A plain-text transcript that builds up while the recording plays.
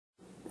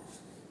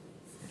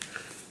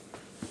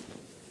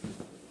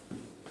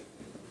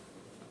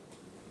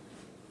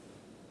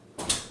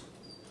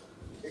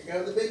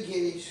out the big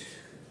kitties.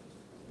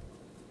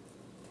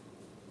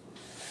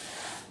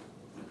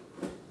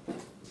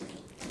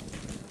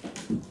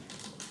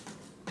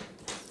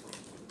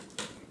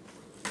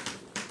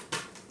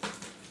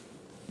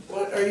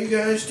 What are you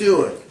guys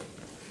doing?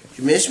 Did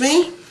you miss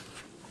me?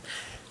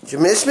 Did you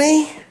miss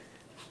me?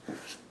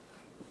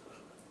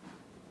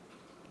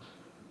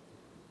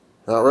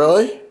 Not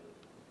really?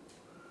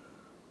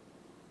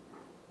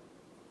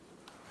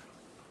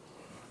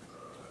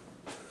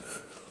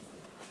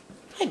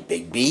 Hi,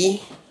 Big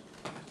B.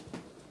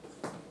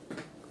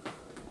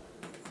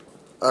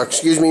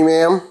 Excuse me,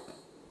 ma'am.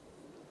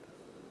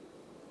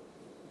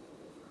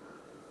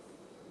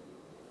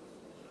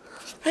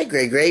 Hi,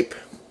 Gray Grape.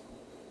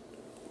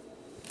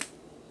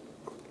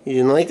 You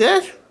didn't like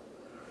that?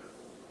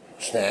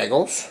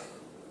 Snaggles.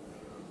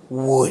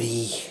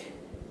 Woody.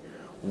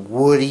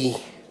 Woody.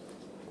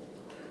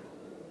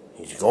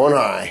 He's going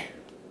high.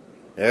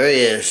 There he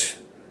is.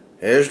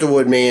 There's the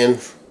woodman.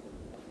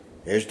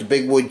 There's the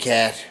big wood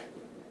cat.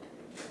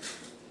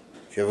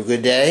 Did you have a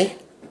good day?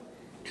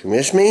 Did you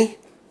miss me?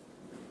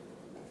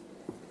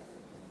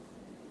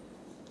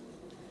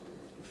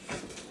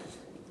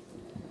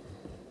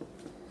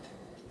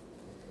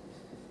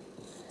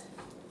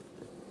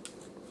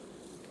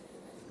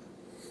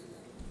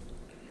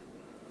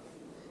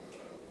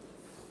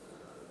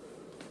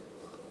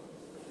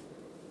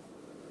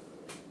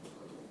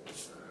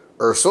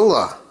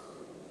 Ursula.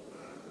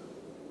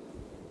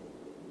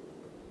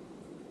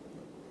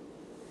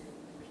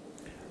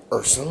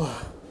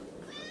 Ursula.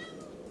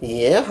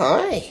 Yeah,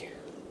 hi.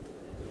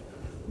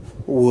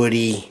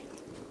 Woody.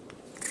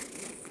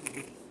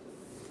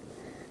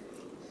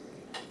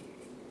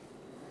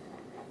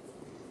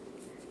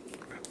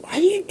 Why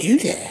do you do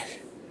that?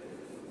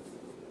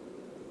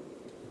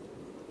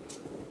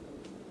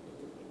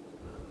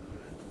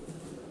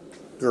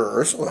 You're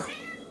Ursula.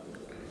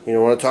 You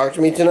don't want to talk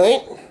to me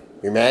tonight?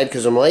 You're mad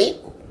because I'm late?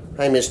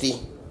 Hi, Misty.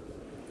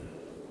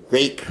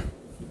 Grape.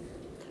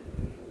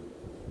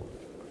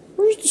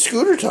 Where's the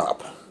scooter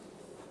top?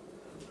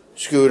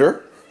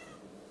 Scooter.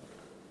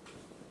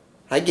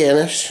 Hi,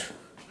 Dennis.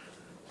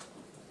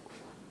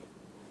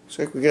 Looks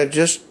like we got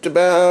just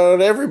about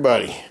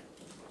everybody.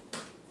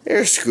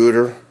 There's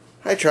Scooter.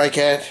 Hi,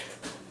 Tricat.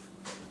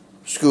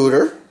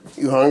 Scooter,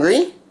 you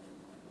hungry?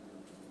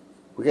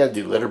 We gotta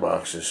do litter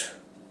boxes.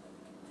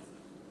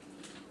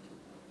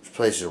 This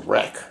place is a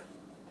wreck.